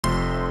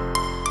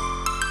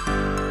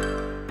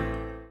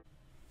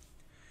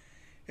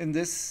In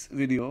this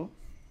video,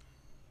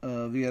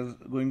 we are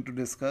going to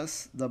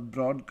discuss the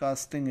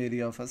broadcasting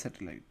area of a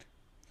satellite.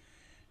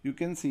 You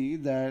can see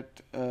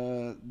that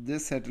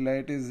this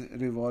satellite is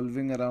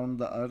revolving around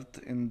the Earth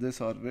in this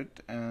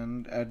orbit,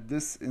 and at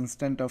this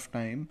instant of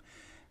time,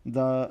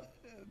 the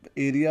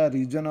area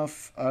region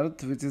of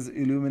Earth which is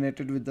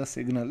illuminated with the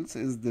signals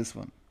is this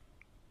one.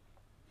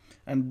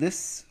 And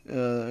this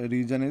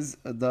region is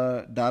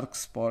the dark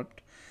spot.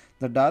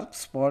 The dark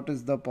spot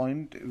is the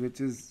point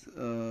which is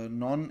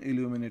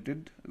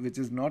non-illuminated, which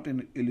is not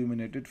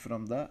illuminated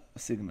from the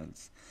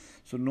signals.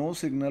 So no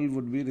signal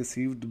would be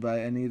received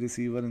by any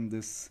receiver in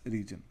this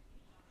region.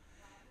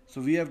 So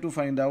we have to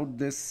find out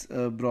this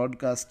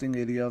broadcasting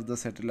area of the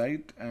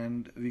satellite,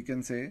 and we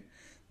can say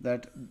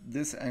that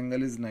this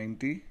angle is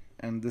 90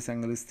 and this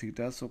angle is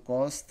theta. So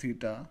cos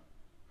theta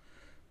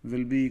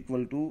will be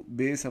equal to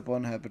base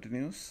upon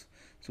hypotenuse.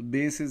 So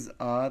base is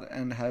r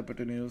and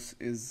hypotenuse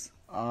is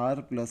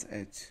r plus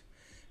h,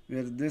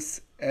 where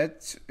this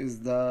h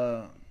is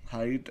the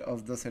height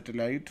of the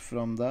satellite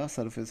from the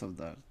surface of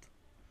the Earth.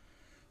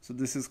 So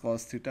this is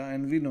cos theta,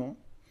 and we know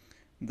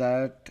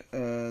that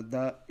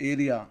the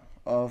area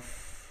of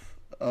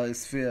a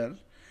sphere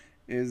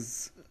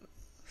is,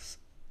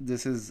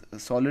 this is a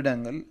solid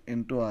angle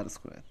into r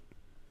square.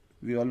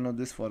 We all know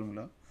this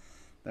formula,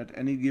 that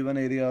any given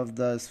area of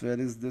the sphere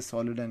is this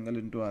solid angle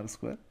into r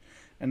square,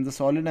 and the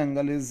solid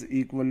angle is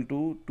equal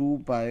to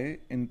 2 pi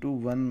into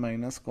 1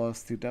 minus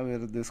cos theta, where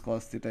this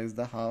cos theta is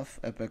the half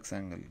apex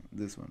angle,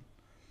 this one,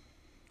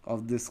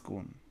 of this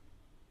cone.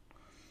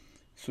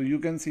 So you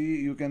can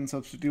see, you can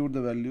substitute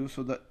the value.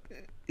 So the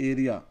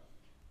area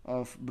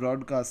of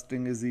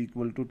broadcasting is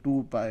equal to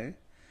 2 pi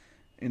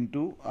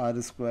into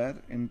r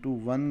square into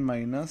 1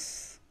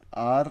 minus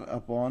r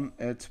upon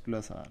h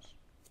plus r.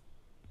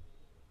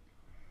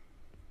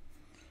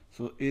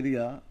 So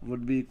area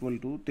would be equal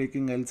to,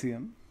 taking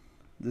LCM,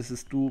 this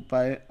is 2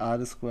 pi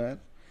r square,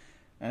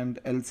 and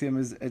LCM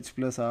is h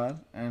plus r,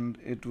 and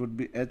it would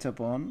be h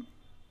upon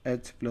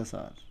h plus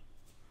r.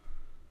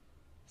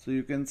 So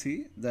you can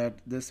see that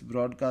this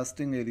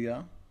broadcasting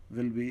area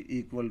will be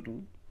equal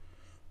to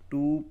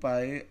 2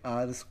 pi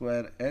r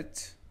square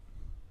h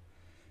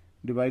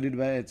divided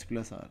by h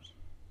plus r.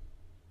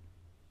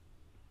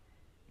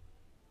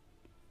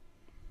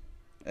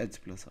 H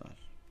plus r.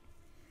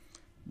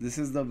 This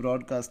is the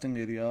broadcasting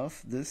area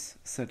of this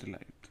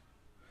satellite.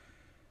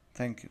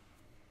 Thank you.